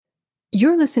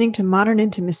You're listening to Modern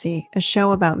Intimacy, a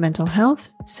show about mental health,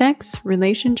 sex,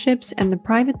 relationships, and the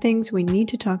private things we need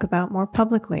to talk about more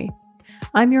publicly.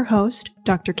 I'm your host,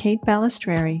 Dr. Kate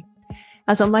Balistreri.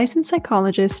 As a licensed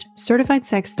psychologist, certified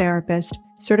sex therapist,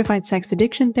 certified sex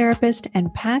addiction therapist,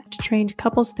 and PACT trained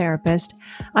couples therapist,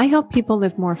 I help people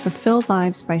live more fulfilled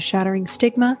lives by shattering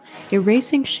stigma,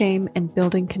 erasing shame, and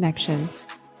building connections.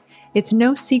 It's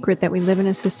no secret that we live in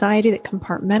a society that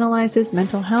compartmentalizes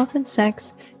mental health and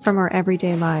sex from our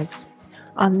everyday lives.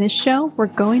 On this show, we're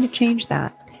going to change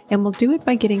that, and we'll do it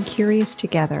by getting curious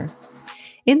together.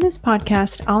 In this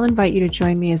podcast, I'll invite you to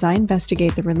join me as I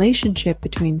investigate the relationship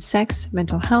between sex,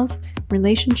 mental health,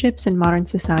 relationships, and modern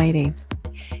society.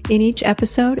 In each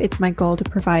episode, it's my goal to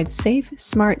provide safe,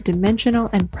 smart, dimensional,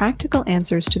 and practical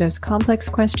answers to those complex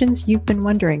questions you've been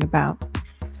wondering about.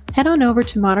 Head on over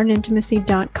to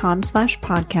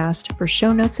modernintimacy.com/podcast for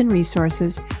show notes and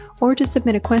resources, or to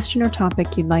submit a question or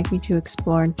topic you'd like me to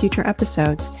explore in future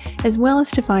episodes, as well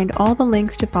as to find all the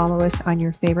links to follow us on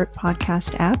your favorite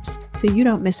podcast apps so you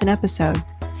don't miss an episode.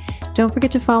 Don't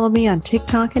forget to follow me on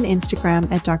TikTok and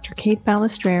Instagram at Dr. Kate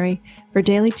Balistreri for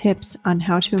daily tips on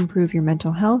how to improve your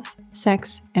mental health,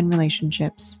 sex, and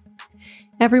relationships.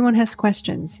 Everyone has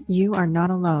questions. You are not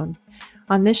alone.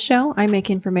 On this show, I make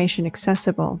information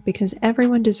accessible because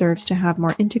everyone deserves to have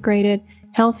more integrated,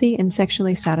 healthy, and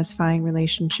sexually satisfying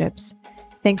relationships.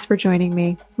 Thanks for joining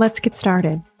me. Let's get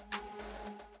started.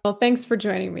 Well, thanks for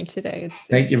joining me today.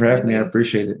 Thank you for having me. I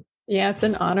appreciate it. Yeah, it's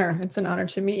an honor. It's an honor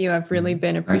to meet you. I've really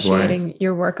been appreciating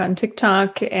your work on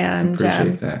TikTok and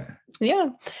appreciate that.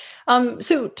 Yeah.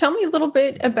 So tell me a little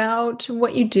bit about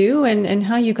what you do and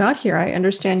how you got here. I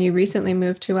understand you recently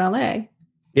moved to LA.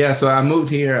 Yeah, so I moved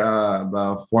here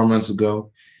about 4 months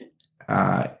ago.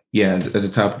 At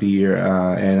the top of the year.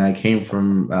 And I came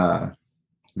from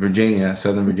Virginia,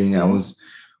 Southern Virginia. Mm-hmm. I was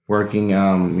working, in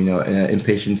an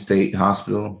inpatient state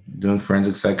hospital, doing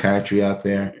forensic psychiatry out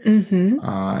there. Mm-hmm.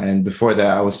 And before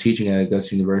that, I was teaching at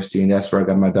Augusta University, and that's where I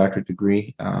got my doctorate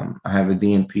degree. I have a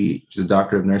DNP, which is a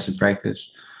Doctor of Nursing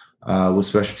Practice, with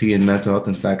specialty in mental health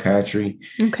and psychiatry.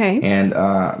 Okay. And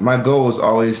my goal was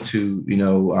always to,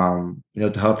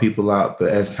 to help people out. But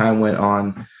as time went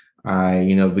on, I,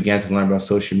 began to learn about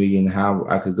social media and how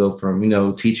I could go from,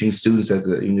 teaching students at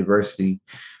the university,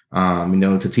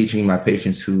 to teaching my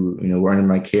patients who, were under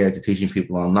my care, to teaching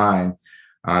people online.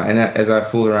 And as I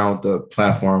fooled around with the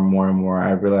platform more and more,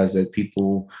 I realized that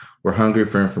people were hungry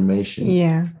for information.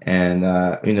 Yeah. And,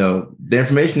 the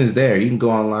information is there. You can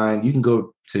go online. You can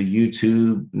go to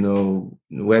YouTube,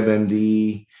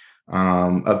 WebMD,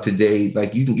 up to date.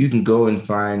 Like you can go and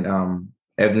find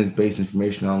evidence-based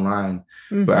information online.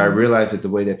 Mm-hmm. But I realized that the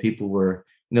way that people were,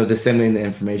 disseminating the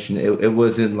information, it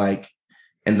wasn't like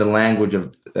in the language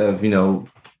of the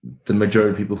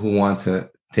majority of people who want to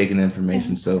take in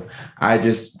information. So I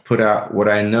just put out what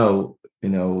I know,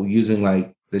 using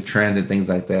like the trends and things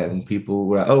like that. And people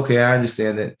were like, okay, I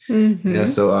understand it. Mm-hmm.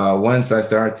 So once I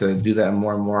started to do that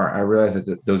more and more, I realized that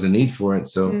there was a need for it.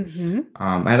 So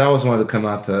I'd always wanted to come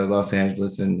out to Los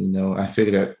Angeles, and, I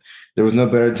figured that there was no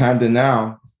better time than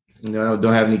now. I don't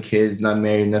have any kids, not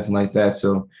married, nothing like that.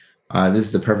 So this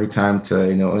is the perfect time to,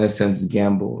 in a sense,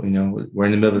 gamble. We're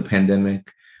in the middle of a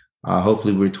pandemic.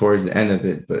 Hopefully we're towards the end of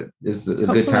it, but this is a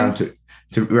good time to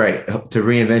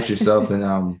reinvent yourself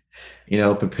and,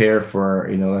 prepare for,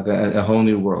 like a whole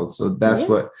new world. So that's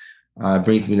what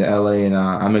brings me to LA, and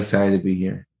I'm excited to be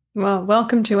here. Well,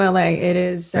 welcome to LA. It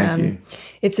is,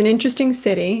 it's an interesting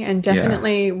city, and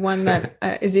definitely one that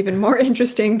is even more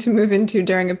interesting to move into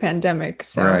during a pandemic.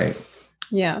 So, right.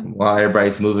 Yeah. While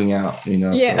everybody's moving out,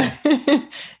 Yeah. So.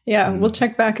 Yeah. We'll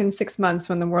check back in 6 months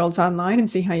when the world's online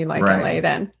and see how you like LA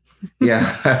then.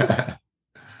 Yeah.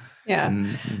 Yeah.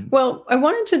 Mm-hmm. Well, I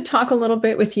wanted to talk a little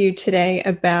bit with you today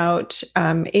about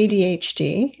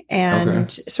ADHD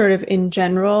and sort of in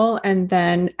general, and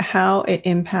then how it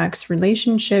impacts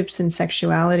relationships and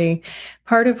sexuality.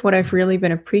 Part of what I've really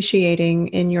been appreciating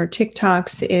in your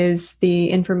TikToks is the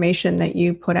information that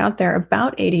you put out there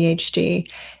about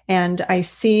ADHD. And I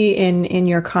see in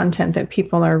your content that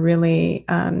people are really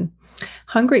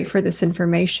hungry for this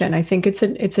information. I think it's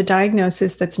a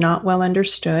diagnosis that's not well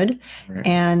understood. Right.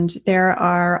 And there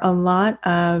are a lot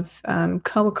of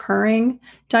co-occurring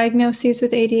diagnoses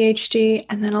with ADHD,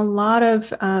 and then a lot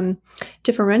of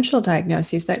differential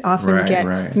diagnoses that often get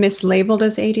mislabeled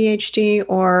as ADHD,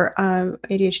 or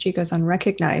ADHD goes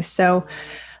unrecognized. So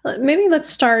maybe let's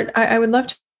start. I would love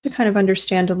to kind of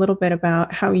understand a little bit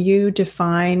about how you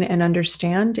define and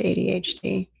understand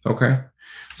ADHD. Okay.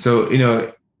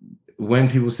 So, when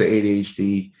people say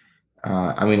ADHD,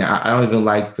 I mean, I don't even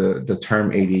like the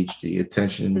term ADHD,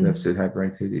 attention deficit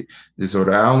hyperactivity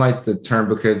disorder. I don't like the term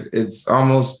because it's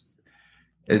almost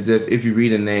as if you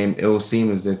read a name, it will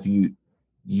seem as if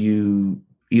you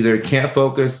either can't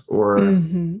focus or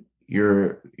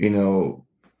you're,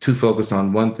 too focused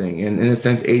on one thing. And in a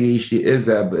sense, ADHD is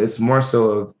that, but it's more so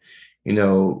of, you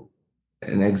know,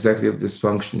 an executive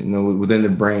dysfunction, within the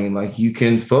brain. Like you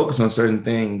can focus on certain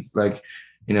things, like,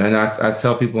 and I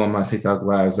tell people on my TikTok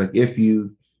lives, like if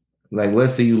you like,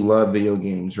 let's say you love video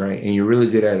games, right? And you're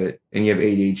really good at it and you have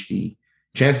ADHD,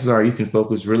 chances are you can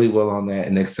focus really well on that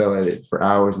and excel at it for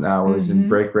hours and hours and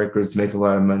break records, make a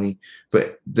lot of money.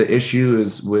 But the issue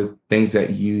is with things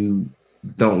that you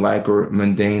don't like or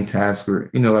mundane tasks or,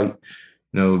 like,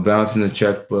 balancing the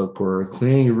checkbook or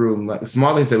cleaning your room, like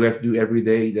small things that we have to do every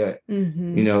day that,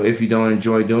 if you don't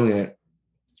enjoy doing it,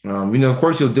 of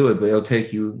course you'll do it, but it'll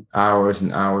take you hours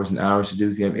and hours and hours to do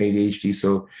if you have ADHD.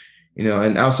 So,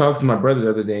 and I was talking to my brother the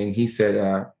other day and he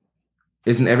said,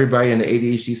 isn't everybody in the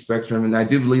ADHD spectrum? And I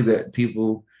do believe that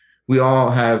we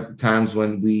all have times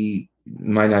when we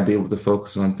might not be able to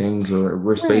focus on things or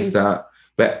we're spaced out.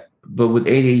 But with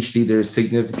ADHD, there's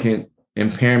significant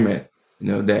impairment,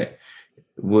 that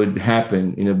would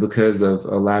happen, because of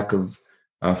a lack of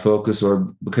focus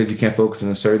or because you can't focus on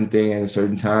a certain thing at a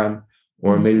certain time,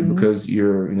 or maybe because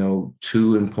you're,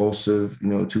 too impulsive,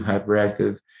 too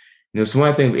hyperactive. So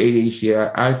when I think of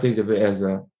ADHD, I think of it as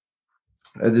a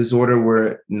disorder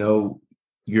where,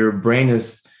 your brain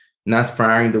is not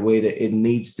firing the way that it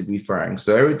needs to be firing.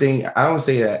 So everything, I don't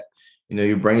say that,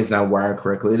 your brain is not wired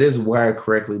correctly. It is wired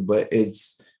correctly, but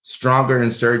it's stronger in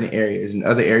certain areas. In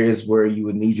other areas where you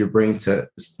would need your brain to,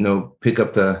 pick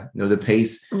up the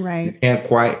pace. Right. You can't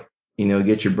quite,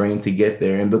 get your brain to get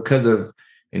there. And because of,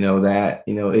 that,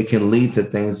 it can lead to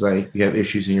things like you have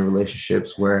issues in your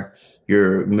relationships where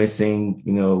you're missing,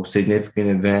 significant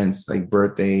events like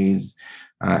birthdays,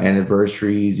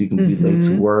 anniversaries. You can be late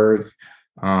to work.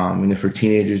 For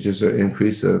teenagers, there's an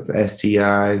increase of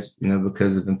STIs,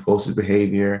 because of impulsive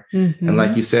behavior. And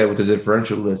like you said, with the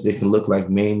differential list, it can look like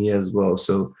mania as well.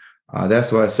 So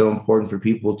that's why it's so important for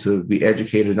people to be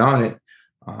educated on it,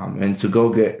 and to go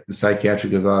get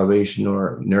psychiatric evaluation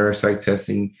or neuropsych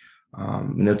testing,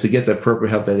 to get the appropriate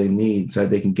help that they need so that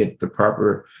they can get the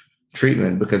proper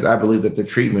treatment. Because I believe that the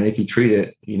treatment, if you treat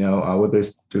it, whether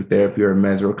it's through therapy or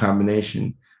meds or a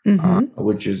combination,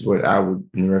 which is what I would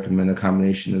recommend, a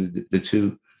combination of the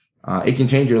two, it can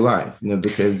change your life,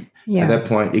 because at that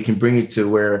point it can bring you to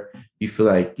where you feel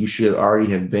like you should already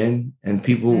have been. And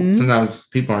sometimes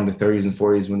people are in the 30s and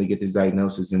 40s when they get this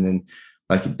diagnosis, and then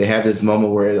like they have this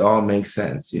moment where it all makes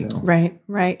sense, Right.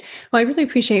 Well, I really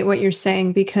appreciate what you're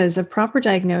saying, because a proper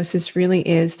diagnosis really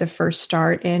is the first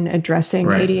start in addressing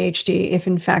ADHD, if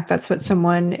in fact that's what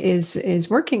someone is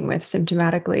working with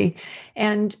symptomatically.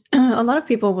 And a lot of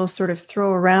people will sort of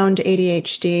throw around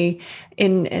ADHD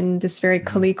in this very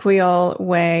colloquial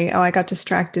way. Oh, I got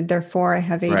distracted, therefore I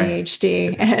have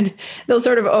ADHD. And they'll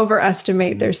sort of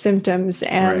overestimate their symptoms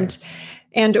and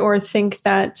or think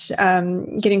that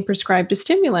getting prescribed a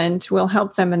stimulant will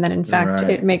help them. And then, in fact,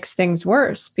 it makes things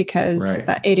worse because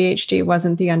that ADHD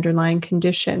wasn't the underlying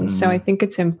condition. So I think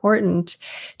it's important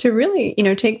to really,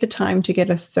 take the time to get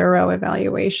a thorough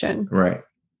evaluation. Right.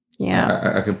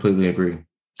 Yeah. I completely agree.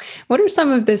 What are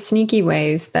some of the sneaky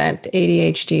ways that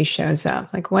ADHD shows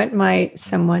up? Like, what might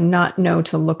someone not know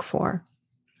to look for?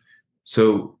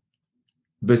 So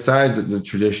besides the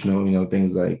traditional,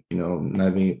 things like,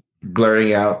 not being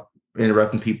blurting out,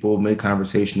 interrupting people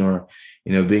mid-conversation, or,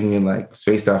 being in like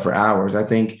spaced out for hours, I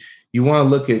think you want to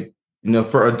look at,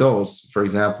 for adults, for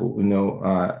example,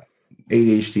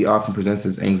 ADHD often presents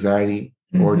as anxiety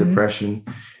or depression.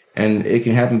 And it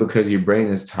can happen because your brain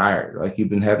is tired. Like you've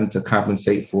been having to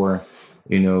compensate for,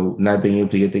 not being able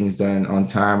to get things done on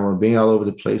time, or being all over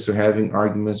the place, or having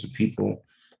arguments with people.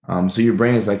 So your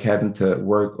brain is like having to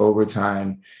work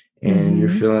overtime, and you're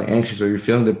feeling anxious or you're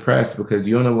feeling depressed because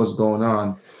you don't know what's going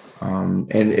on.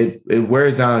 And it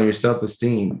wears down on your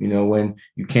self-esteem, when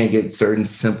you can't get certain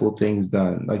simple things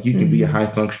done. Like you can be a high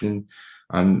functioning,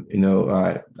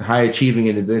 high achieving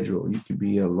individual. You could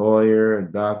be a lawyer, a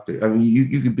doctor. I mean,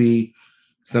 you could be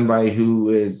somebody who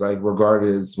is like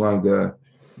regarded as one of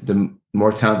the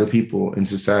more talented people in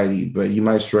society, but you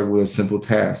might struggle with a simple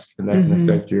task, and that can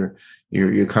affect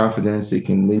your confidence. It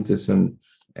can lead to some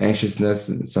anxiousness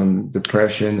and some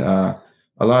depression. A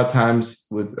lot of times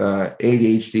with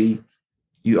ADHD,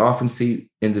 you often see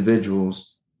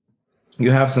individuals.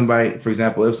 You have somebody, for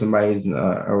example, if somebody is in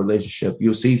a relationship,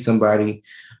 you'll see somebody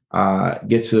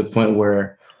get to a point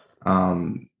where,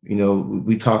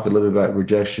 we talked a little bit about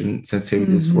rejection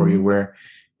sensitivity dysphoria, where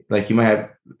like you might have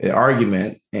an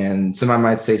argument and somebody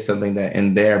might say something that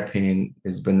in their opinion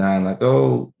is benign, like,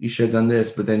 oh, you should have done this.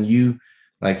 But then you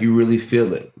really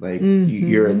feel it. Like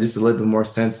you're just a little bit more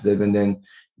sensitive, and then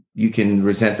you can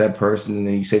resent that person, and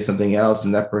then you say something else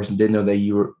and that person didn't know that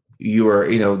you were,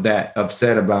 that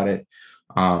upset about it.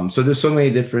 So there's so many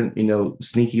different,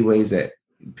 sneaky ways that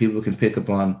people can pick up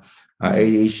on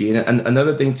ADHD. And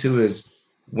another thing too is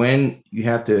when you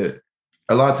have to,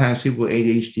 a lot of times people with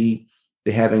ADHD,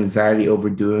 they have anxiety over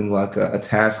doing like a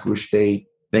task which they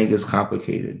think is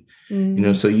complicated.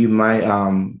 So you might,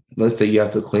 let's say you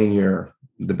have to clean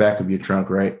the back of your trunk,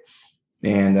 right?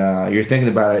 And you're thinking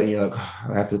about it and you're like, oh,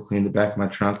 I have to clean the back of my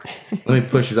trunk. Let me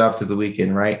push it off to the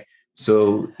weekend, right?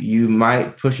 So you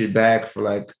might push it back for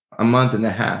like a month and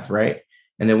a half, right?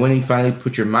 And then when you finally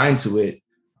put your mind to it,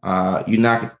 you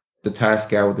knock the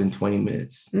task out within 20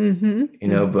 minutes,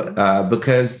 but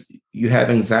because you have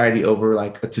anxiety over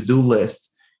like a to-do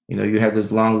list, you have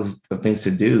this long list of things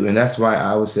to do. And that's why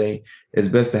I would say it's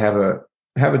best to have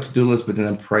a to-do list, but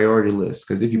then a priority list.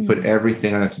 Because if you put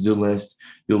everything on a to-do list,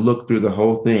 you'll look through the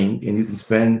whole thing and you can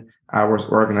spend hours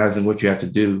organizing what you have to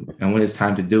do. And when it's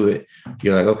time to do it,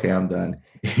 you're like, okay, I'm done.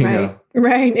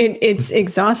 Right. It's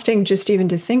exhausting just even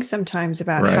to think sometimes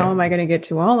about how am I going to get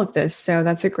to all of this? So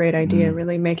that's a great idea,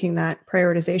 really making that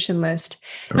prioritization list.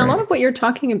 And a lot of what you're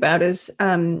talking about is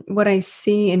what I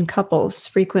see in couples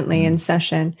frequently in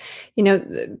session.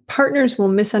 Partners will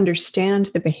misunderstand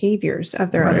the behaviors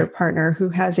of their other partner who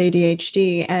has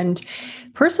ADHD and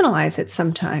personalize it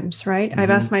sometimes, right? I've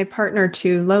asked my partner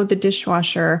to load the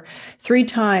dishwasher 3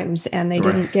 times and they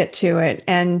didn't get to it.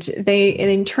 And they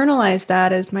internalize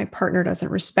that as my partner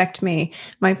doesn't respect me.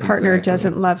 My partner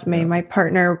doesn't love me. My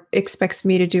partner expects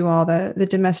me to do all the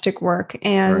domestic work.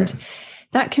 And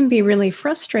that can be really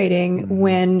frustrating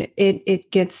when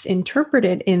it gets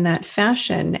interpreted in that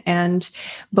fashion. And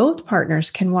both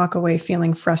partners can walk away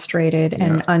feeling frustrated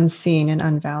and unseen and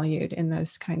unvalued in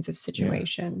those kinds of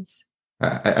situations.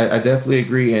 I definitely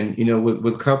agree. And,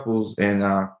 with couples, and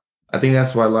I think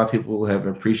that's why a lot of people have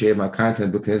appreciated my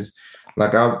content, because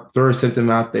like I'll throw a symptom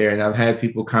out there and I've had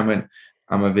people comment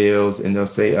on my videos and they'll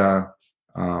say,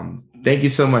 thank you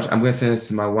so much. I'm going to send this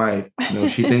to my wife.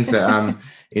 She thinks that I'm,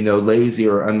 lazy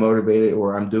or unmotivated,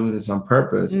 or I'm doing this on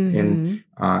purpose. And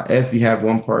if you have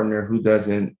one partner who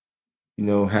doesn't,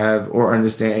 have or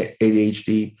understand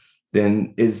ADHD,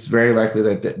 then it's very likely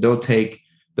that they'll take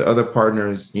the other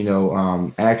partner's,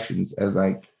 actions as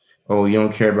like, oh, you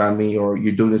don't care about me, or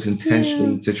you're doing this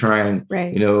intentionally to try and,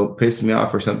 piss me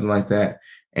off or something like that.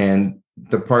 And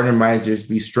the partner might just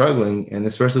be struggling. And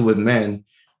especially with men,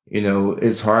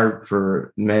 it's hard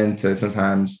for men to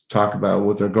sometimes talk about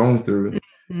what they're going through.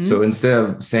 So instead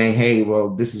of saying, hey,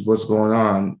 well, this is what's going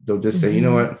on, they'll just say, you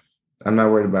know what, I'm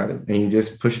not worried about it. And you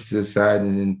just push it to the side.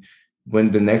 And then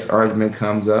when the next argument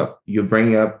comes up, you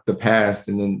bring up the past,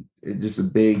 and then it's just a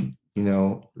big,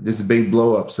 just a big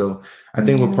blow up. So I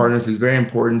think with partners, it's very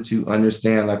important to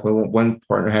understand, like when one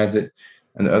partner has it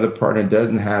and the other partner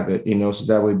doesn't have it, so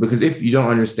that way, because if you don't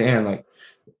understand, like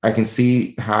I can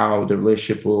see how the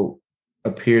relationship will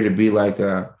appear to be like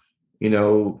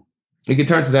it can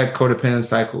turn to that codependent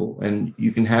cycle, and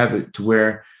you can have it to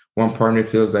where one partner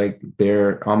feels like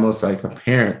they're almost like a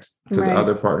parent to the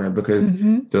other partner, because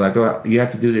they're like, oh, you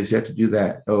have to do this, you have to do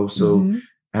that. Oh, so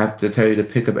I have to tell you to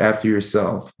pick up after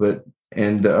yourself.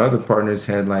 And the other partners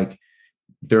had like,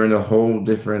 they're in a whole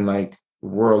different like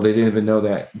world. They didn't even know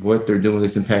that what they're doing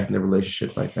is impacting the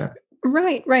relationship like that.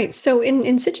 Right. So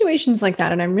in situations like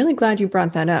that, and I'm really glad you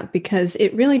brought that up, because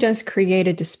it really does create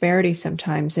a disparity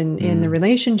sometimes in the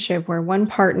relationship, where one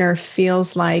partner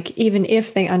feels like, even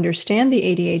if they understand the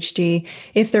ADHD,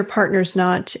 if their partner's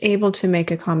not able to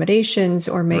make accommodations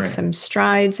or make some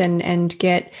strides and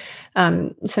get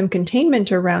some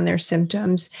containment around their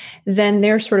symptoms, then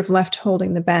they're sort of left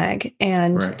holding the bag.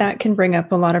 And that can bring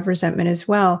up a lot of resentment as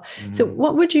well. So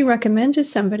what would you recommend to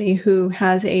somebody who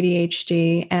has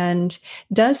ADHD and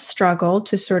does struggle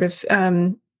to sort of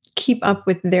keep up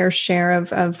with their share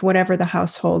of whatever the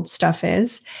household stuff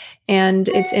is, and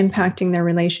it's impacting their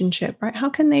relationship, right? How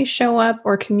can they show up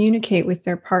or communicate with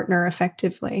their partner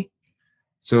effectively?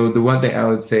 So the one thing I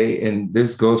would say, and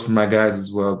this goes for my guys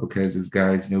as well, because as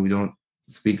guys, we don't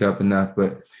speak up enough,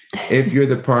 but if you're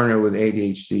the partner with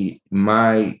ADHD,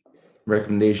 my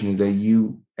recommendation is that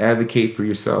you advocate for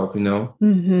yourself.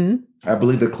 I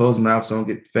believe that closed mouths don't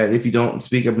get fed. If you don't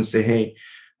speak up and say, hey,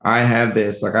 I have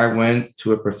this, like I went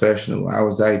to a professional, I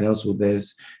was diagnosed with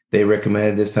this, they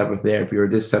recommended this type of therapy or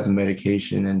this type of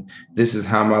medication, and this is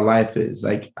how my life is.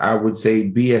 Like, I would say,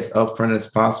 be as upfront as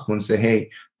possible and say, hey,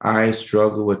 I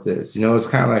struggle with this. It's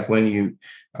kind of like when you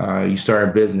start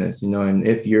a business, and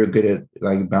if you're good at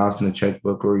like balancing the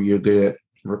checkbook, or you're good at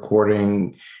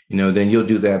recording, then you'll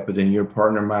do that. But then your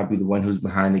partner might be the one who's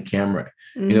behind the camera.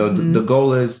 The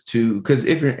goal is because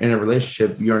if you're in a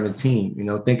relationship, you're on a team.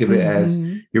 Think of it as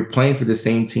you're playing for the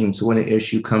same team. So when an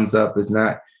issue comes up, it's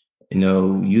not,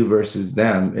 you versus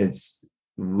them. It's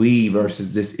we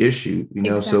versus this issue.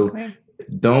 Exactly. So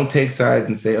don't take sides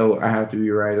and say, oh, I have to be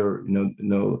right, or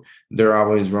no, they're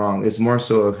always wrong. It's more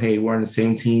so of, hey, we're on the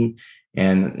same team.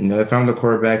 And, if I'm the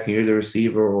quarterback and you're the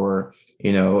receiver, or,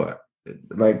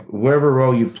 like whatever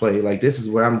role you play, like, this is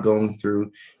what I'm going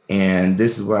through and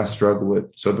this is what I struggle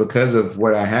with. So because of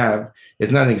what I have,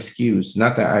 it's not an excuse.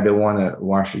 Not that I don't want to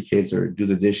wash the kids or do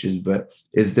the dishes, but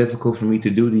it's difficult for me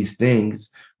to do these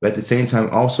things. But at the same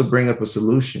time, also bring up a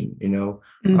solution,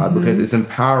 because it's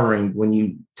empowering when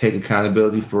you take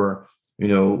accountability for,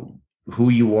 who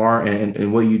you are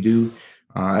and what you do.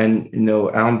 And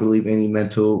I don't believe any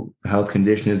mental health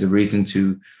condition is a reason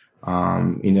to,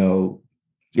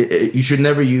 you should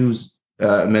never use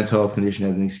a mental health condition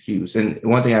as an excuse. And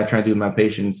one thing I try to do with my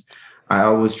patients, I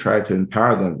always try to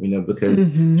empower them, because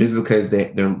just because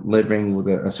they're living with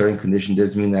a certain condition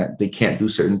doesn't mean that they can't do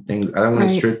certain things. I don't want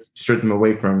to strip them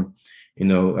away from,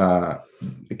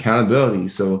 accountability.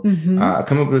 So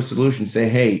come up with a solution, say,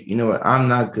 hey, you know what, I'm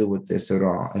not good with this at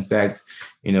all. In fact,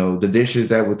 the dishes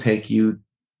that would take you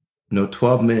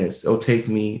 12 minutes, it'll take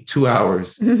me 2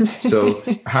 hours. So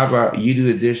how about you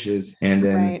do the dishes and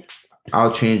then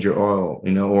I'll change your oil,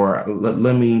 or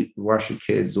let me wash your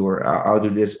kids, or I'll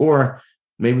do this. Or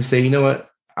maybe say, you know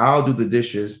what, I'll do the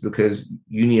dishes because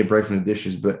you need a break from the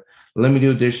dishes, but let me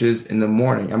do dishes in the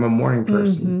morning. I'm a morning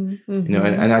person,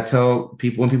 and I tell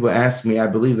people, when people ask me, I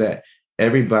believe that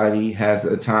everybody has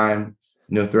a time,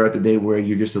 throughout the day where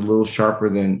you're just a little sharper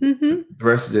than the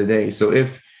rest of the day. So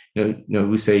if,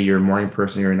 we say you're a morning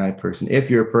person, you're a night person. If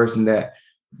you're a person that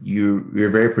you're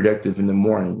very productive in the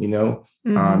morning,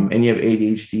 and you have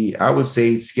ADHD, I would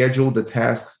say schedule the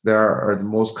tasks that are the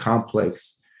most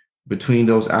complex between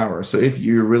those hours. So if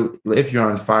you're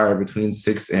on fire between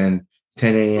 6 and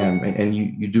 10 a.m. and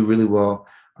you do really well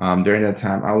during that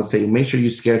time, I would say make sure you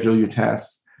schedule your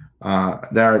tasks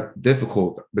that are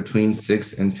difficult between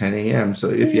 6 and 10 a.m. So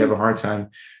if you have a hard time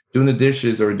doing the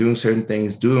dishes or doing certain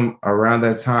things, do them around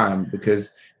that time,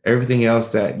 because everything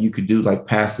else that you could do like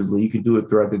passively, you can do it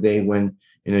throughout the day when,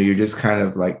 you're just kind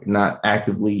of like not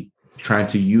actively trying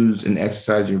to use and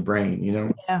exercise your brain,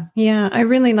 Yeah. I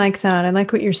really like that. I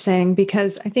like what you're saying,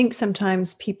 because I think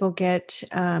sometimes people get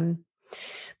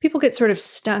sort of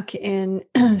stuck in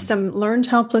some learned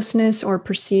helplessness or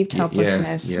perceived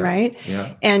helplessness, right?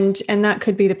 Yeah. And that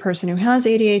could be the person who has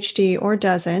ADHD or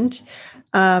doesn't.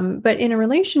 But in a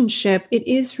relationship, it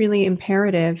is really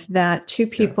imperative that two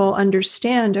people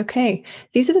understand, okay,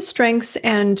 these are the strengths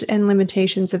and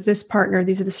limitations of this partner.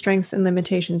 These are the strengths and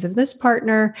limitations of this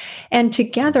partner. And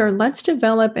together, let's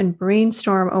develop and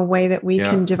brainstorm a way that we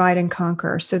can divide and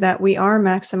conquer, so that we are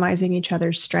maximizing each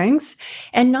other's strengths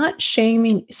and not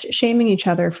shaming each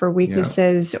other for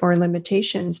weaknesses or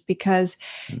limitations. Because,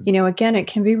 again, it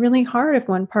can be really hard if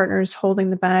one partner is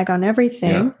holding the bag on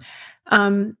everything.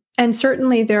 And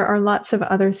certainly there are lots of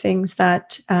other things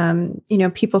that,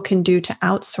 people can do to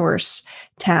outsource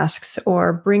tasks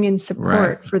or bring in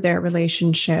support for their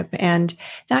relationship. And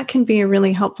that can be a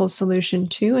really helpful solution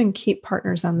too, and keep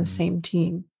partners on the same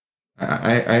team.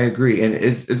 I agree. And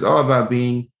it's all about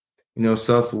being,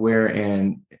 self-aware.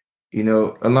 And,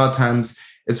 a lot of times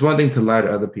it's one thing to lie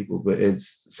to other people, but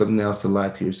it's something else to lie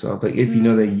to yourself. Like if you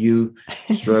know that you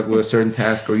struggle with a certain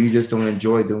task, or you just don't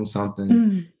enjoy doing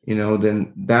something,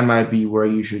 then that might be where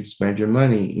you should spend your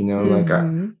money. Like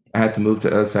I had to move to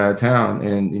the other side of town,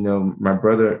 and, my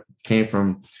brother came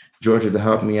from Georgia to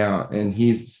help me out, and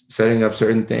he's setting up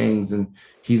certain things, and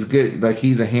he's good. Like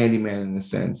he's a handyman in a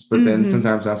sense, but then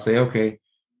sometimes I'll say, okay,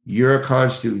 you're a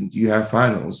college student, you have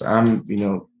finals. I'm,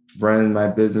 running my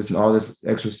business and all this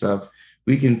extra stuff.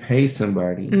 We can pay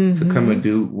somebody to come and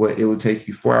do what it would take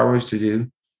you 4 hours to do.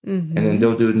 And then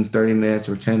they'll do it in 30 minutes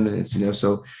or 10 minutes,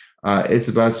 so it's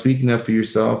about speaking up for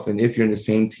yourself. And if you're in the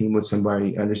same team with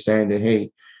somebody, understand that,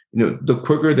 hey, the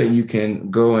quicker that you can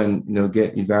go and,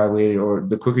 get evaluated, or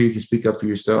the quicker you can speak up for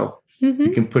yourself,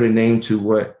 you can put a name to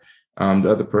what the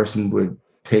other person would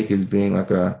take as being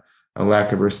like a a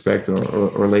lack of respect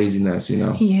or laziness, you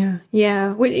know? Yeah,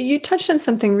 yeah. Well, you touched on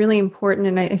something really important,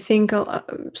 and I think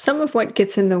some of what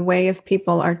gets in the way of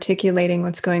people articulating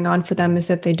what's going on for them is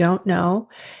that they don't know.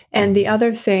 And the Mhm.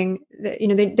 other thing that,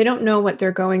 they don't know what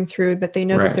they're going through, but they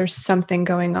know that Right. there's something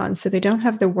going on. So they don't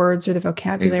have the words or the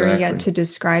vocabulary yet Exactly. to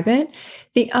describe it.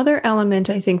 The other element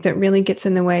I think that really gets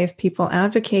in the way of people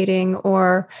advocating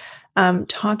or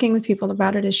talking with people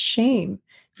about it is shame.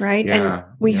 Right. And Yeah.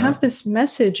 we Yeah. have this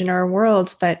message in our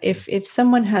world that if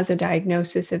someone has a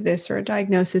diagnosis of this or a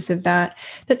diagnosis of that,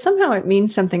 that somehow it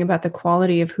means something about the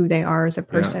quality of who they are as a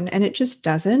Yeah. person. And it just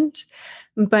doesn't.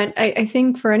 But I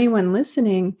think for anyone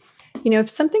listening, if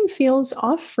something feels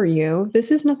off for you,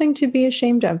 this is nothing to be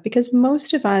ashamed of because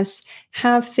most of us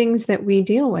have things that we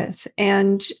deal with.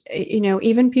 And,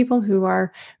 even people who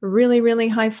are really, really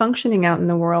high functioning out in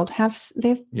the world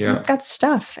they've Yeah. got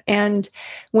stuff. And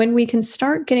when we can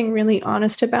start getting really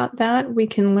honest about that, we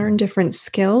can learn different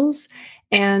skills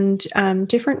and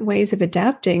different ways of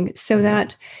adapting so Yeah.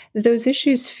 that those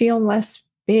issues feel less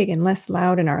big and less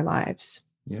loud in our lives.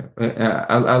 Yeah.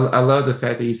 I love the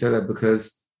fact that you said that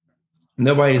because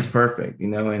nobody is perfect,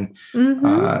 and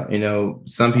Mm-hmm.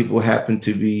 some people happen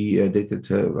to be addicted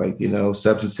to like,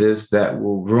 substances that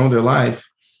will ruin their life.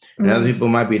 And other Mm-hmm. people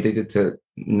might be addicted to,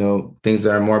 things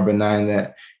that are more benign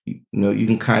that, you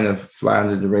can kind of fly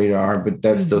under the radar, but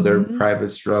that's still their Mm-hmm.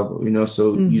 private struggle,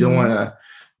 so you don't Mm-hmm. want to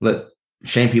let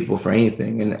shame people for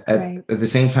anything. And Right. at the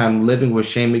same time, living with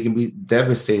shame, it can be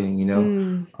devastating,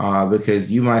 Mm.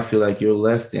 because you might feel like you're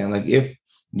less than, like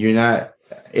you're not,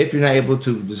 if you're not able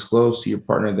to disclose to your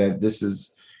partner that this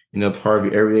is, part of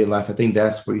your everyday life. I think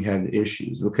that's where you have the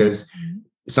issues, because Mhm.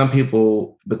 some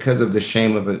people, because of the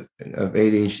shame of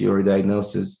ADHD or a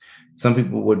diagnosis, some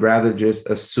people would rather just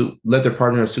let their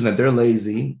partner assume that they're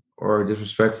lazy or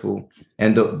disrespectful,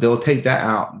 and they'll take that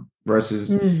out versus,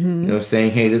 Mhm.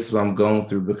 saying, "Hey, this is what I'm going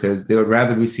through," because they would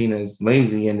rather be seen as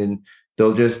lazy, and then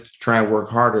they'll just try and work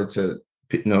harder to,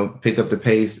 pick up the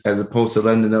pace, as opposed to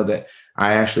letting them know that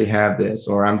I actually have this,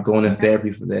 or I'm going to Yeah.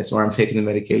 therapy for this, or I'm taking the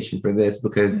medication for this,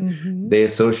 because Mhm. they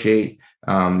associate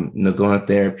going to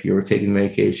therapy or taking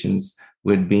medications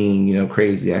with being,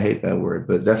 crazy. I hate that word,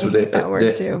 but that's I what hate that word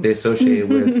they too. associate it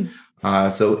with.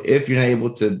 So if you're not able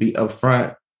to be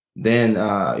upfront, then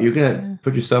you're gonna Yeah.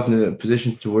 put yourself in a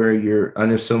position to where you're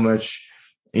under so much,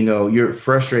 you're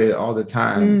frustrated all the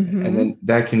time, and Mhm. then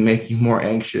that can make you more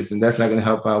anxious, and that's not going to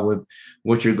help out with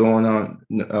what you're going on,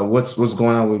 what's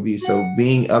going on with you. So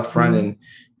being upfront Mhm. and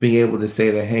being able to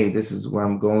say that, hey, this is what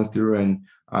I'm going through, and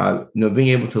being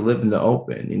able to live in the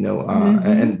open, Mhm.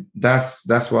 and that's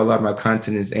why a lot of my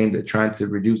content is aimed at trying to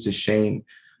reduce the shame,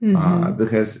 Mhm.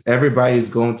 because everybody's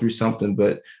going through something,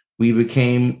 but we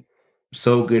became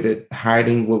so good at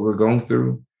hiding what we're going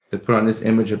through to put on this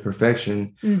image of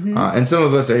perfection. Mhm. And some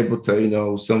of us are able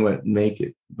to, somewhat make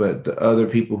it, but the other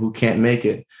people who can't make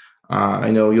it,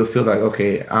 I know you'll feel like,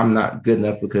 okay, I'm not good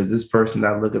enough because this person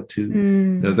that I look up to,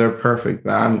 Mm. they're perfect,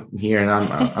 but I'm here and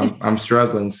I'm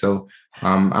struggling. So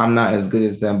I'm not as good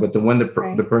as them. But when the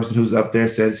Right. person who's up there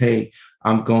says, "Hey,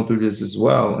 I'm going through this as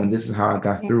well, and this is how I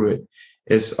got Yeah. through it,"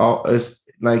 it's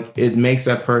like it makes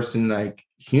that person like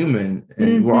human,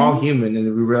 and we're all Mhm. human, and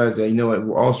we realize that, what,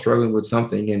 we're all struggling with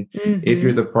something. And if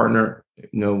you're Mhm. the partner,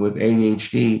 with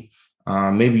ADHD,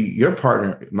 maybe your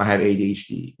partner might have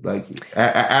ADHD. Like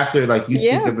after like you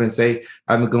speak Yeah. up and say,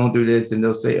 "I've been going through this," then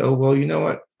they'll say, "Oh, well, you know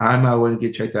what? I might want to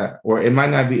get checked out." Or it might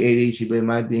not be ADHD, but it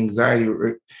might be anxiety.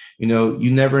 Or,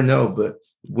 you never know. But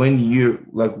when you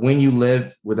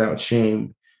live without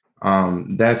shame,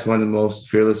 that's one of the most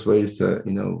fearless ways to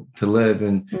live,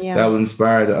 and that Yeah. will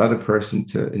inspire the other person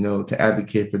to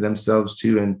advocate for themselves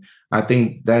too. And I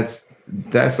think that's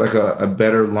like a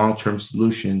better long-term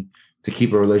solution to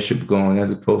keep a relationship going,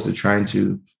 as opposed to trying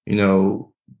to,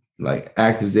 like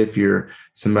act as if you're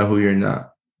somebody who you're not.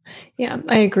 Yeah,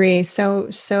 I agree so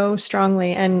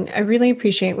strongly, and I really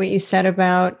appreciate what you said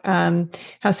about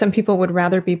how some people would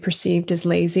rather be perceived as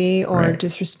lazy or Right.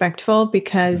 disrespectful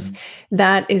because Mhm.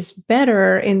 that is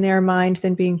better in their mind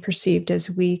than being perceived as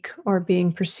weak or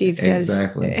being perceived as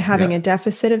Exactly. having Yeah. a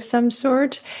deficit of some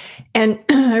sort. And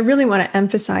I really want to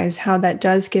emphasize how that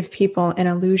does give people an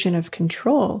illusion of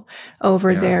control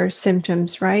over Yeah. their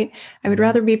symptoms, right? I would Mhm.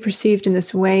 rather be perceived in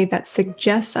this way that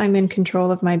suggests I'm in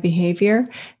control of my behavior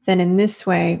than in this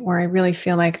way where I really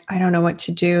feel like I don't know what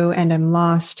to do and I'm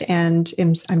lost and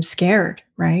I'm scared,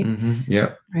 right? Mhm.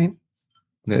 Yeah. Right.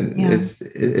 Yeah.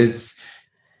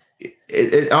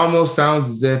 It almost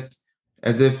sounds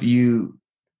as if you,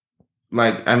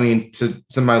 like, I mean, to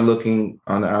somebody looking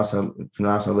on the outside, from the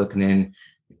outside looking in,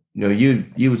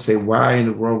 you would say, why in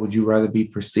the world would you rather be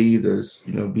perceived as,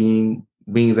 being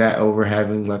that over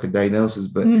having like a diagnosis?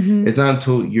 But it's not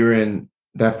until you're in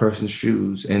that person's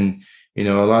shoes. And, a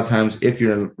lot of times if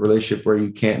you're in a relationship where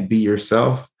you can't be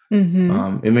yourself,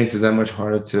 it makes it that much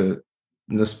harder to,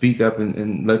 speak up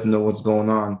and let them know what's going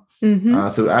on.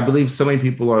 So I believe so many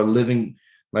people are living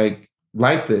like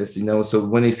this, so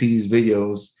when they see these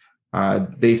videos,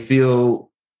 they feel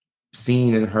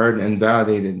seen and heard and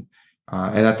validated.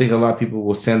 And I think a lot of people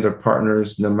will send their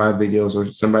partners, my videos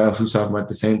or somebody else who's talking about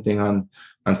the same thing on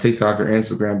TikTok or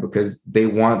Instagram, because they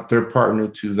want their partner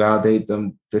to validate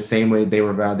them the same way they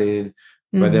were validated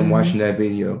by them watching that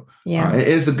video. And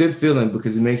it's a good feeling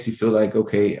because it makes you feel like,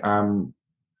 okay, I'm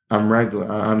regular,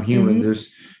 I'm human.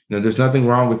 There's nothing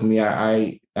wrong with me.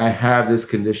 I have this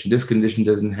condition. This condition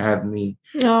doesn't have me.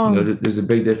 There's a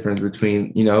big difference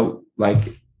between,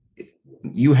 like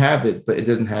you have it, but it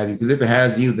doesn't have you. Because if it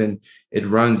has you, then it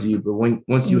runs you. But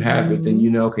once you have it,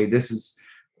 then okay, this is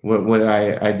what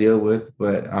I deal with,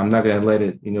 but I'm not going to let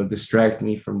it, distract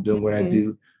me from doing what I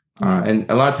do. And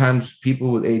a lot of times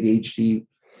people with ADHD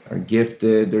are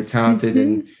gifted, they're talented.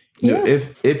 And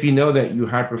if you know that you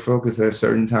hyper focus at a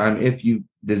certain time, if you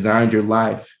designed your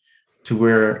life to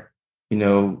where,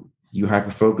 you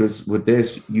hyper focus with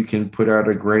this, you can put out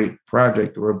a great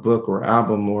project or a book or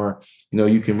album, or,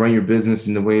 you can run your business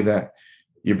in the way that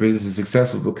your business is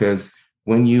successful. Because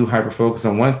when you hyper focus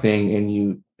on one thing and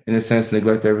you, in a sense,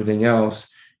 neglect everything else,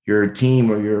 your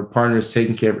team or your partner is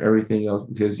taking care of everything else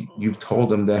because you've told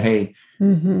them that, hey,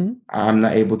 I'm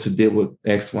not able to deal with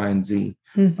X, Y, and Z.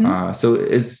 So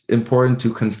it's important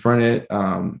to confront it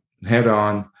head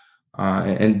on,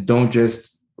 and don't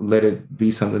just let it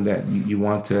be something that you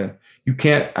want to. You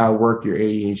can't outwork your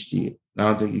ADHD. I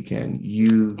don't think you can.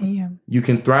 You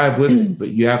can thrive with it, but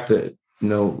you have to,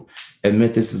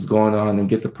 admit this is going on and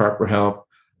get the proper help.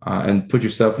 And put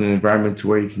yourself in an environment to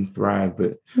where you can thrive,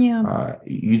 but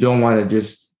you don't want to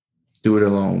just do it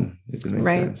alone, if it makes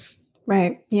sense.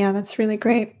 Right. Yeah, that's really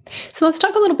great. So let's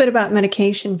talk a little bit about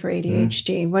medication for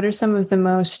ADHD. What are some of the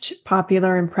most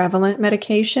popular and prevalent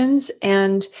medications,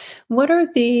 and what are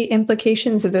the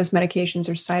implications of those medications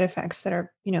or side effects that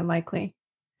are, likely?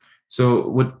 So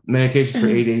with medications for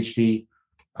ADHD,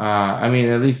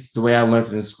 at least the way I learned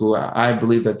it in school, I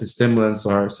believe that the stimulants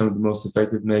are some of the most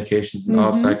effective medications in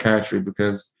all of psychiatry,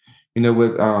 because,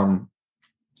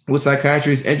 with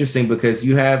psychiatry, it's interesting because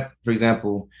you have, for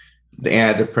example, the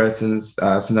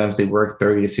antidepressants, sometimes they work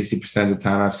 30 to 60% of the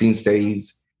time. I've seen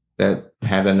studies that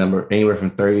have a number anywhere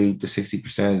from 30 to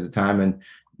 60% of the time, and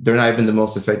they're not even the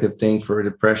most effective thing for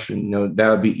depression. That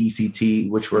would be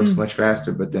ECT, which works much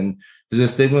faster, but then there's a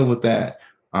stigma with that.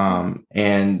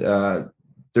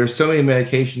 There's so many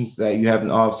medications that you have in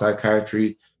all of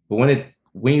psychiatry, but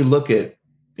when you look at,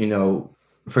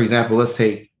 for example, let's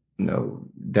take,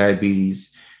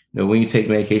 diabetes. When you take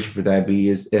medication for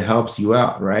diabetes, it helps you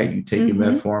out, right? You take your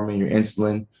metformin, your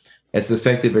insulin. It's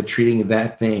effective at treating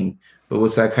that thing. But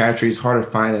with psychiatry, it's hard to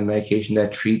find a medication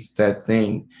that treats that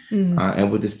thing.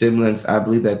 And with the stimulants, I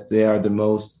believe that they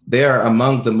are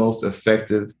among the most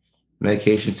effective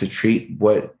medications to treat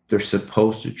what they're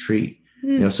supposed to treat.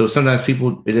 So sometimes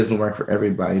it doesn't work for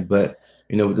everybody, but,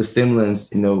 with the stimulants,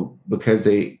 because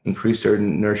they increase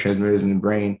certain neurotransmitters in the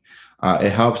brain,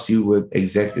 it helps you with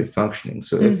executive functioning.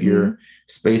 So if you're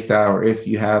spaced out, or if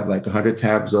you have like 100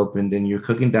 tabs open, then you're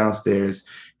cooking downstairs,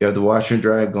 you have the washer and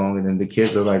dryer going, and then the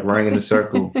kids are like running in a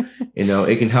circle,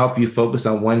 it can help you focus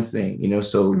on one thing,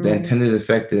 so the intended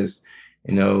effect is,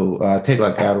 take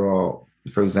like Adderall,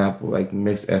 for example, like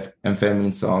mixed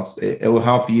amphetamine salts. It will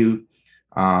help you,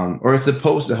 or it's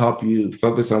supposed to help you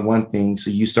focus on one thing.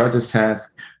 So you start this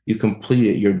task, you complete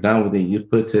it, you're done with it, you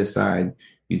put it to the side,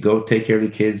 you go take care of the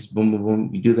kids, boom, boom, boom,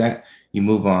 you do that, you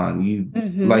move on. You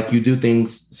do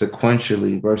things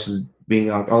sequentially versus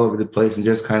being all over the place and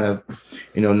just kind of,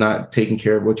 not taking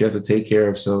care of what you have to take care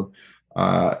of. So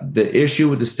the issue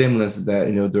with the stimulants is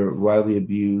that, they're widely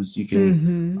abused. You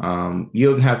can,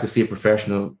 you don't have to see a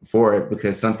professional for it,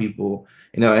 because some people,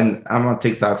 and I'm on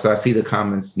TikTok, so I see the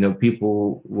comments,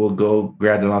 people will go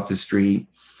grab them off the street.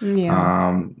 You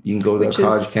can go to a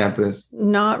college campus.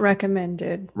 Not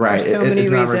recommended. Right. For so many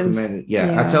it's reasons. Not recommended.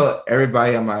 Yeah. I tell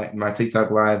everybody on my TikTok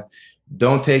live,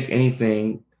 don't take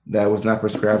anything that was not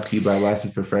prescribed to you by a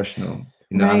licensed professional.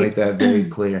 I make that very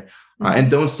clear.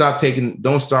 And don't start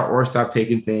or stop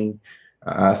taking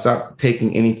stop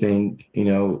taking anything,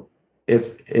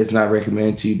 if it's not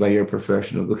recommended to you by your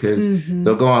professional, because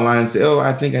they'll go online and say, oh,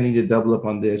 I think I need to double up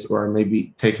on this, or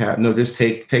maybe take half. No, just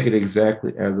take it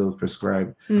exactly as it was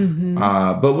prescribed.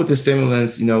 But with the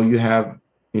stimulants, you have,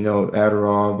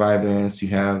 Adderall, Vyvanse, you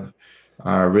have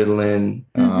Ritalin,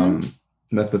 Mm-hmm.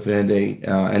 methylphenidate,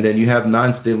 and then you have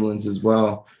non-stimulants as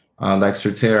well, like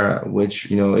Strattera,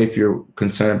 which, if you're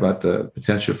concerned about the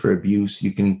potential for abuse,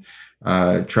 you can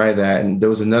try that. And there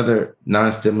was another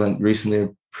non-stimulant recently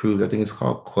approved. I think it's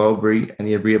called Quellbri. I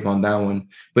need to read up on that one,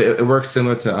 but it works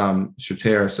similar to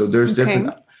Strattera. So there's Okay.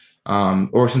 different.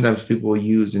 Or sometimes people will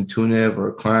use Intunib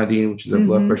or Clonidine, which is a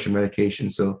blood Mm-hmm. pressure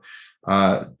medication. So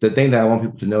the thing that I want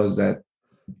people to know is that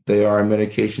they are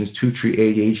medications to treat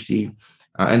ADHD,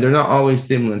 and they're not always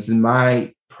stimulants. In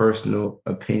my personal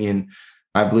opinion,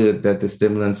 I believe that the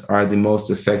stimulants are the most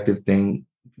effective thing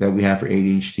that we have for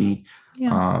ADHD.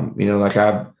 Yeah. Like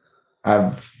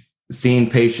I've seen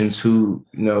patients who,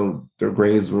 their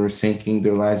grades were sinking,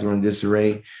 their lives were in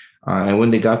disarray. And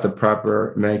when they got the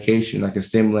proper medication, like a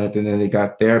stimulant, and then they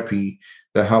got therapy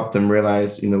that helped them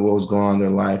realize, what was going on in their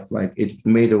life, like it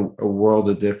made a world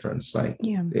of difference. Like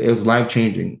Yeah. it was life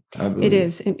changing, I It believe.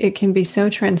 is. It can be so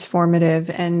transformative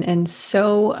and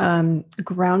so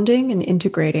grounding and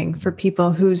integrating for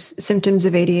people whose symptoms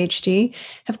of ADHD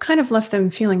have kind of left them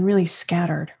feeling really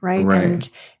scattered, right? Right,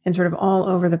 And sort of all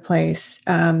over the place.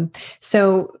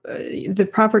 So the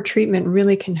proper treatment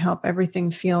really can help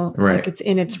everything feel like right, it's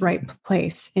in its right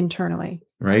place internally.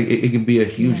 right. It can be a Yeah.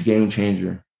 huge game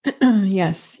changer.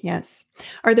 Yes, yes.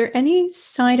 Are there any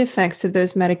side effects of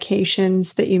those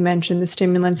medications that you mentioned, the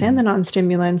stimulants and the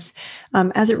non-stimulants,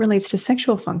 as it relates to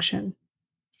sexual function?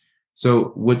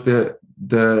 So with the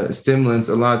stimulants,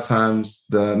 a lot of times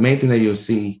the main thing that you'll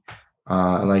see,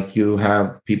 like you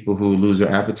have people who lose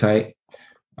their appetite.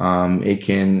 It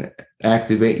can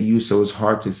activate you, so it's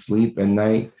hard to sleep at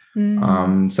night.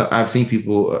 Mm, So I've seen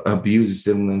people abuse the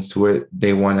stimulants to where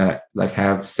they want to like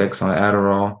have sex on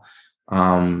Adderall,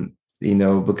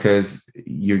 because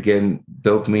you're getting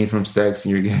dopamine from sex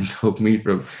and you're getting dopamine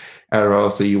from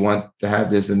Adderall. So you want to have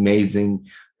this amazing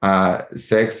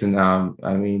sex, and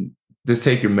I mean, just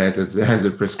take your meds as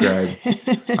they're prescribed.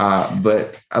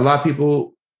 But a lot of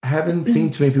people haven't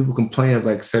seen too many people complain of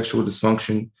like sexual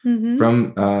dysfunction hmm.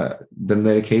 from the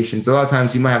medications. A lot of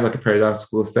times you might have like a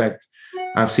paradoxical effect.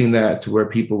 I've seen that to where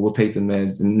people will take the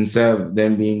meds and instead of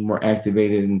them being more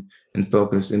activated and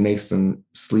focused, it makes them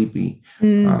sleepy.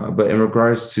 Mm, But in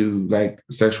regards to like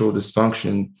sexual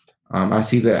dysfunction, I've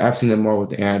seen that more with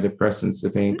the antidepressants,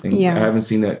 if anything. I yeah. haven't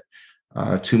seen that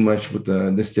too much with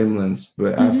the stimulants,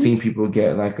 but I've Hmm. seen people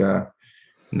get like a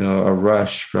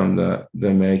rush from the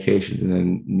medications, and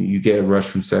then you get a rush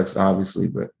from sex, obviously,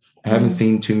 but I haven't Yeah.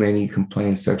 seen too many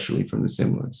complaints sexually from the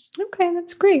stimulants. Okay,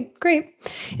 that's great. Great.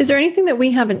 Is there anything that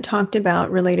we haven't talked about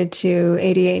related to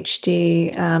ADHD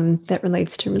that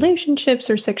relates to relationships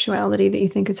or sexuality that you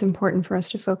think it's important for us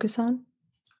to focus on?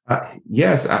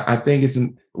 Yes, I think it's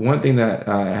one thing that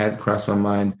had crossed my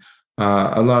mind.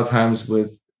 A lot of times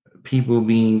with people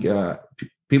being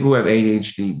people who have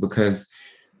ADHD, because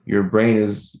your brain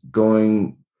is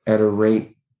going at a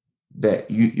rate that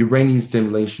your brain needs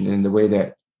stimulation in the way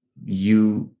that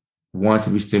you want to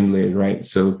be stimulated, right?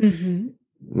 So, Hmm.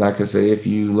 like I say, if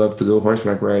you love to go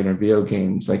horseback riding or video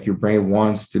games, like your brain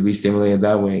wants to be stimulated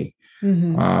that way.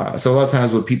 Hmm. So a lot of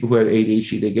times with people who have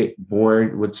ADHD, they get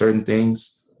bored with certain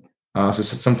things. So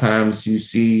sometimes you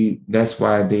see that's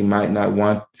why they might not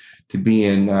want to be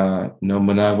in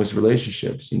monogamous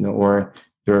relationships, or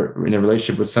they're in a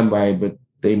relationship with somebody, but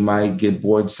they might get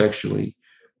bored sexually.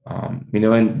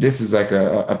 And this is like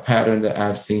a pattern that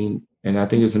I've seen, and I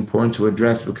think it's important to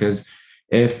address because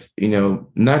if,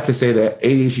 not to say that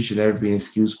ADHD should never be an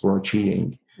excuse for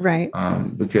cheating, Right.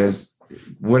 because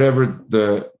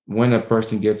when a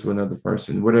person gets with another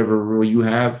person, whatever rule you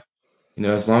have,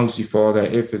 as long as you follow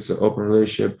that, if it's an open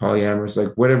relationship, polyamorous,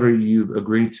 like whatever you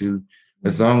agree to,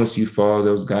 as long as you follow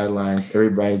those guidelines,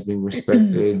 everybody's being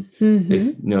respected.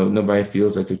 If Hmm. nobody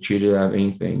feels like they're treated out of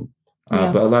anything.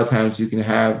 Yeah. But a lot of times you can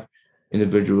have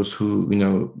individuals who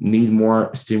need more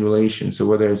stimulation. So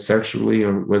whether it's sexually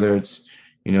or whether it's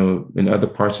in other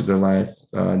parts of their life,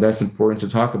 that's important to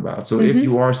talk about. So if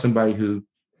you Hmm. are somebody who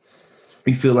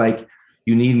you feel like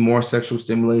you need more sexual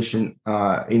stimulation,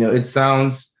 it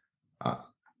sounds. Uh,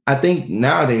 I think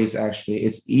nowadays actually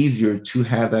it's easier to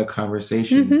have that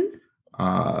conversation,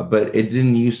 Hmm. but it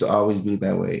didn't used to always be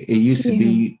that way. It used to Yeah.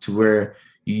 be to where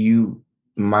you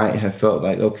might have felt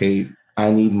like, okay, I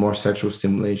need more sexual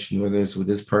stimulation, whether it's with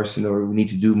this person or we need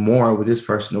to do more with this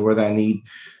person, or whether I need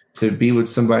to be with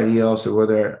somebody else, or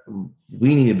whether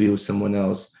we need to be with someone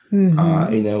else. Hmm.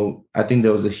 I think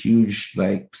there was a huge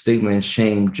like stigma and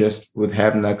shame just with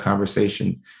having that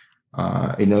conversation.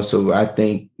 So I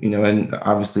think, and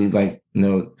obviously like,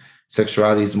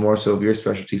 sexuality is more so of your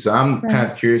specialty. So I'm kind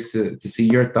Right. of curious to see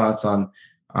your thoughts on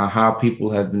how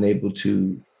people have been able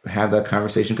to have that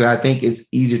conversation, because I think it's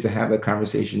easier to have that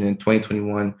conversation in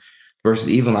 2021 versus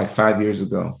even like 5 years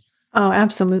ago. Oh,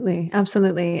 absolutely.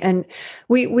 Absolutely. And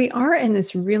we are in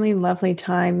this really lovely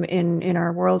time in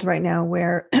our world right now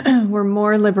where we're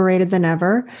more liberated than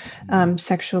ever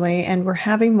sexually, and we're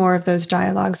having more of those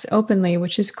dialogues openly,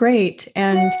 which is great.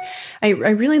 And I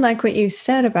really like what you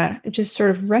said about just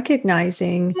sort of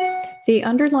recognizing the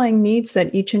underlying needs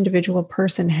that each individual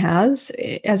person has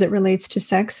as it relates to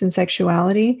sex and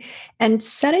sexuality, and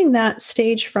setting that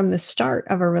stage from the start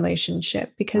of a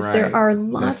relationship, because there Right. are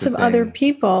That's lots the of other thing.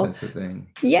 people. That's the thing.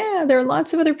 Yeah, there are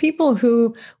lots of other people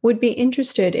who would be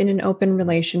interested in an open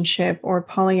relationship or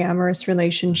polyamorous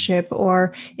relationship,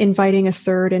 or inviting a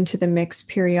third into the mix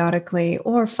periodically,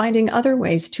 or finding other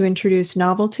ways to introduce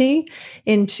novelty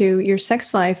into your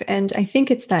sex life. And I think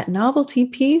it's that novelty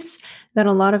piece that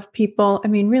a lot of people, I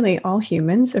mean, really all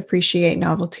humans appreciate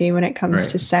novelty when it comes Right.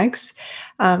 to sex.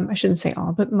 I shouldn't say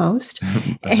all, but most.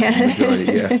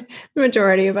 Majority, yeah. And the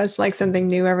majority of us like something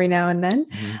new every now and then.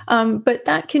 Mhm. But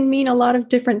that can mean a lot of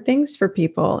different things for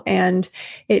people. And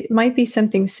it might be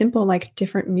something simple like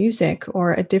different music,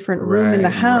 or a different room in the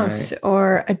Right, house, right,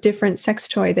 or a different sex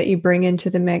toy that you bring into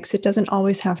the mix. It doesn't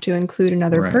always have to include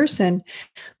another right, person.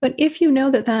 But if you know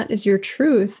that that is your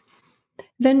truth,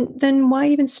 then why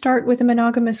even start with a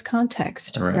monogamous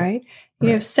context, right, right?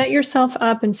 right. Set yourself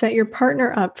up and set your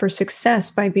partner up for success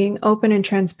by being open and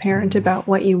transparent Mhm. about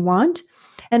what you want.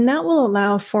 And that will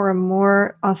allow for a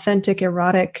more authentic,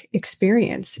 erotic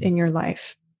experience in your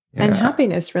life and Yeah,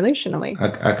 happiness relationally.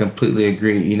 I completely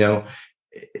agree.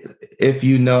 If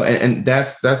you know, and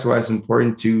that's why it's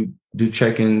important to do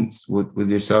check-ins with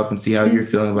yourself and see how you're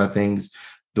feeling Mhm. about things.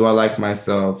 Do I like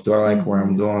myself? Do I like where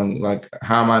I'm Mhm. going? Like,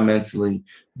 how am I mentally?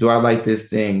 Do I like this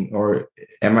thing, or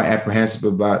am I apprehensive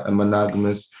about a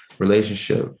monogamous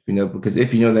relationship? Because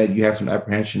if you know that you have some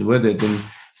apprehension with it, then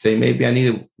say maybe I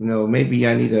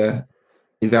need to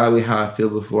evaluate how I feel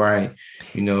before I,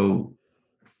 you know,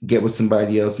 get with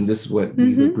somebody else, and this is what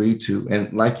we've Mhm. agreed to.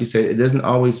 And like you said, it doesn't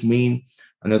always mean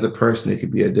another person. It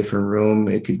could be a different room,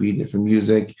 it could be different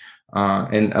music.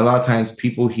 And a lot of times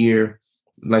people hear,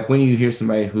 like when you hear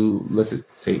somebody who, let's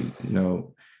say,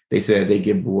 they said they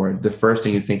get bored, the first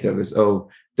thing you think of is, oh,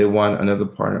 they want another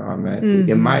partner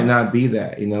automatically. It might Mhm. not be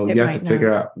that. It You have to might not.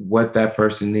 figure out what that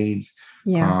person needs.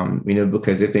 Yeah.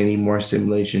 Because if they need more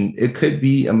stimulation, it could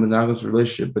be a monogamous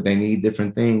relationship, but they need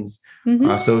different things.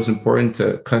 Mhm. So it's important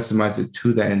to customize it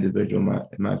to that individual,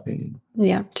 in my opinion.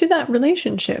 Yeah, to that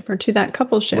relationship or to that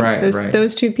coupleship, Right, those right,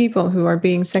 those two people who are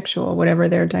being sexual, whatever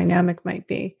their dynamic might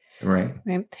be, right.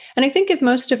 right? And I think if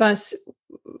most of us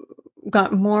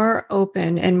got more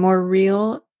open and more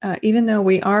real, even though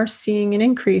we are seeing an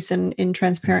increase in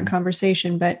transparent Mhm.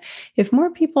 conversation, but if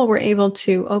more people were able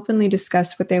to openly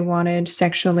discuss what they wanted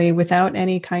sexually without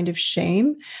any kind of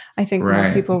shame, I think more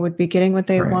Right, people would be getting what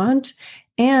they right. want.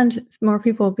 And more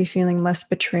people will be feeling less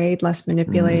betrayed, less Mhm.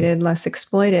 manipulated, less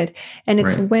exploited. And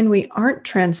it's Right. when we aren't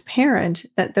transparent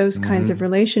that those kinds of Mhm.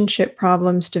 relationship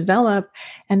problems develop.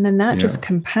 And then that just Yeah.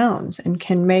 compounds and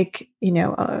can make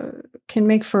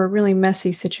for a really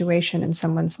messy situation in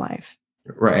someone's life.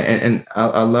 Right. And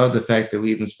I love the fact that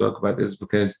we even spoke about this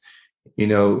because,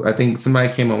 I think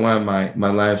somebody came on one of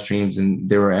my live streams and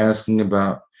they were asking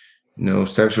about,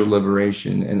 sexual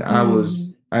liberation. And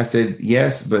Mm, I said,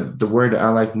 yes, but the word that I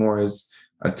like more is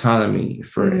autonomy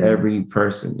for mm, every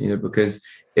person, because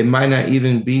it might not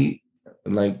even be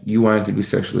like you want to be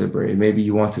sexually liberated. Maybe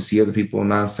you want to see other people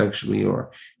non-sexually,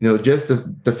 or, just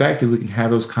the fact that we can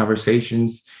have those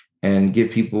conversations and give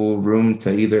people room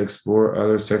to either explore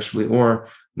others sexually or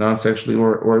non-sexually,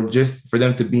 or just for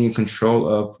them to be in control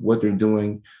of what they're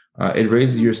doing. It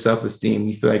raises your self-esteem.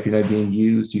 You feel like you're not being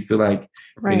used. You feel like,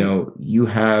 right. you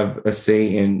have a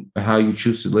say in how you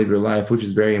choose to live your life, which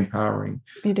is very empowering.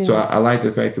 It So I is. like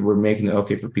the fact that we're making it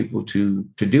okay for people to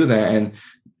do that. And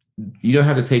you don't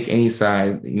have to take any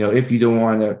side. If you don't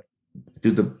want to do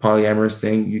the polyamorous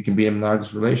thing, you can be in a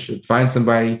monogamous relationship. Find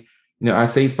somebody, I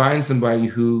say find somebody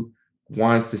who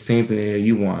wants the same thing that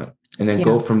you want, and then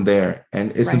go Yeah. from there.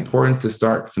 And it's Right. important to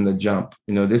start from the jump.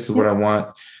 This is what Yep. I want.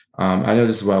 I know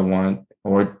this is what I want,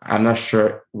 or I'm not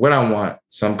sure what I want.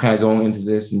 So I'm kind of going into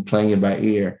this and playing it by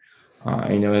ear.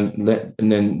 And then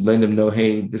letting them know,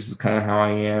 hey, this is kind of how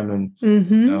I am, and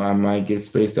Mm-hmm. I might get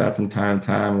spaced out from time to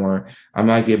time, or I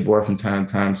might get bored from time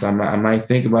to time. So I might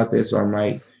think about this, or I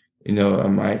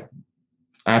might,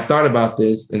 I've thought about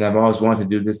this and I've always wanted to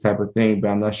do this type of thing, but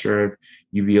I'm not sure if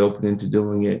you'd be open into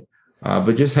doing it.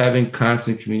 But just having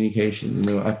constant communication,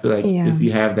 I feel like Yeah. if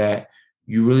you have that,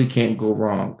 you really can't go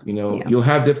wrong. Yeah. You'll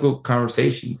have difficult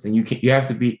conversations, and you have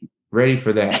to be ready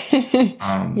for that.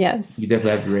 Yes. You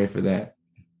definitely have to be ready for that.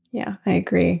 Yeah, I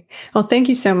agree. Well, thank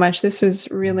you so much. This was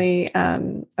really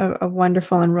a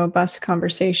wonderful and robust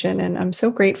conversation. And I'm so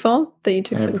grateful that you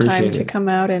took some time to come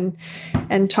out and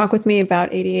talk with me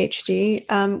about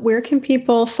ADHD. Where can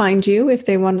people find you if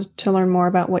they want to learn more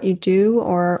about what you do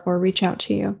or reach out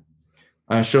to you?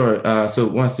 Sure. So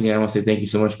once again, I want to say thank you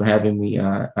so much for having me.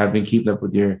 I've been keeping up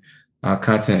with your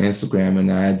content on Instagram,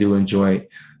 and I do enjoy it.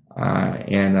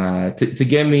 To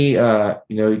get me, you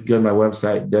go to my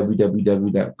website,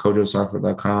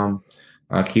 www.kojosarfo.com.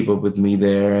 Keep up with me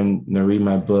there and read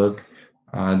my book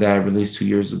that I released 2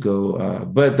 years ago.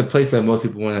 But the place that most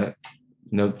people want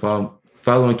to,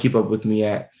 follow and keep up with me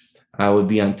at would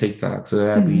be on TikTok. So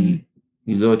that'd be,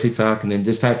 you go to TikTok and then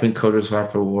just type in Kojo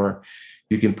Sarfo, or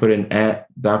you can put in at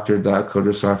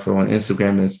Dr.Kojo on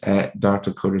Instagram. It's at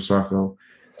Dr. Kojo Sarfo.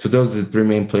 So those are the three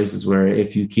main places where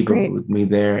if you keep up with me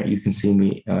there, you can see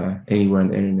me anywhere on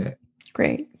the internet.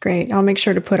 Great. I'll make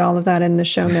sure to put all of that in the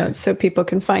show notes so people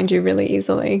can find you really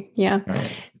easily. Yeah.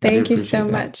 Right. Thank you so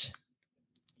much.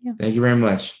 Yeah. Thank you very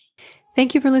much.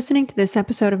 Thank you for listening to this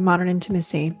episode of Modern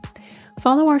Intimacy.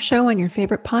 Follow our show on your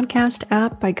favorite podcast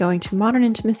app by going to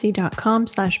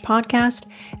modernintimacy.com/podcast.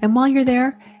 And while you're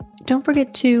there, don't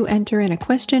forget to enter in a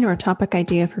question or a topic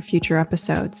idea for future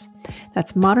episodes.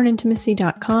 That's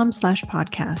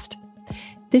modernintimacy.com/podcast.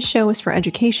 This show is for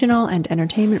educational and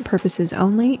entertainment purposes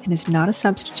only and is not a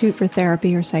substitute for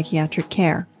therapy or psychiatric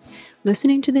care.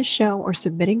 Listening to this show or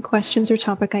submitting questions or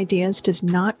topic ideas does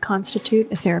not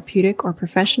constitute a therapeutic or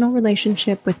professional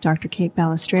relationship with Dr. Kate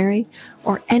Balistreri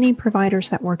or any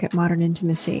providers that work at Modern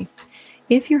Intimacy.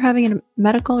 If you're having a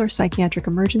medical or psychiatric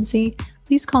emergency,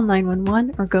 please call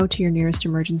 911 or go to your nearest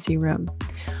emergency room.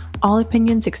 All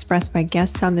opinions expressed by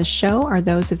guests on this show are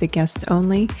those of the guests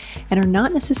only and are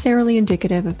not necessarily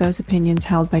indicative of those opinions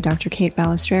held by Dr. Kate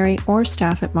Balistreri or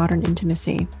staff at Modern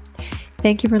Intimacy.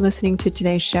 Thank you for listening to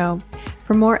today's show.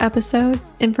 For more episode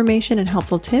information and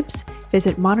helpful tips,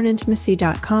 visit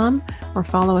modernintimacy.com or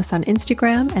follow us on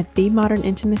Instagram at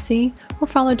 @themodernintimacy or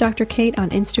follow Dr. Kate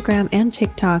on Instagram and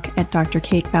TikTok at Dr.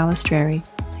 Kate Balistreri.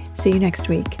 See you next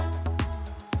week.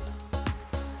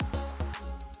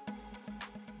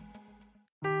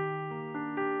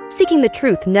 Seeking the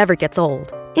truth never gets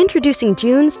old. Introducing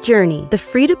June's Journey, the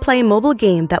free-to-play mobile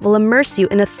game that will immerse you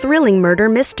in a thrilling murder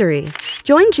mystery.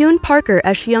 Join June Parker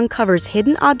as she uncovers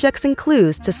hidden objects and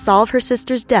clues to solve her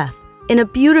sister's death in a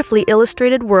beautifully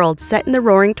illustrated world set in the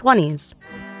Roaring '20s.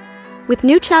 With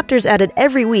new chapters added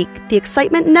every week, the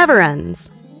excitement never ends.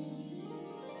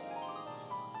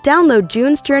 Download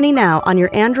June's Journey now on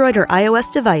your Android or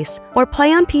iOS device or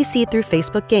play on PC through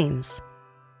Facebook Games.